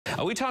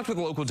We talked with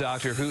a local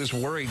doctor who is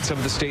worried some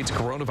of the state's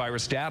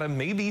coronavirus data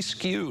may be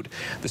skewed.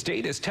 The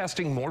state is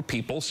testing more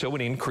people, so an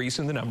increase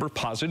in the number of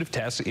positive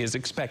tests is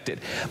expected.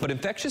 But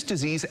infectious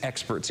disease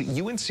experts at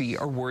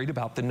UNC are worried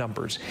about the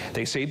numbers.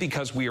 They say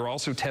because we are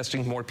also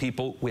testing more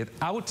people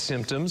without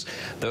symptoms,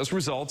 those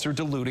results are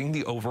diluting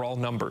the overall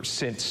numbers,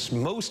 since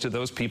most of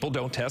those people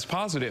don't test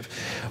positive.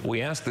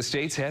 We asked the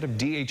state's head of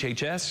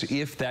DHHS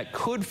if that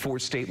could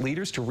force state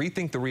leaders to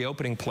rethink the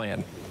reopening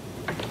plan.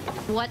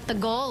 What the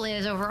goal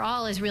is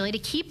overall is really to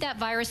keep that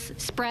virus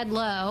spread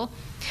low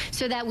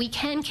so that we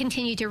can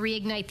continue to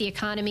reignite the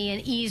economy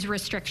and ease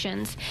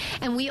restrictions.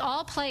 And we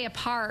all play a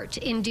part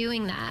in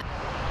doing that.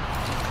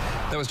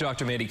 That was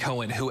Dr. Mandy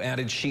Cohen, who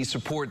added she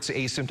supports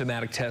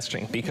asymptomatic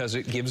testing because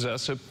it gives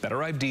us a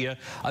better idea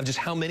of just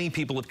how many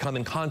people have come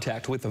in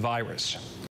contact with the virus.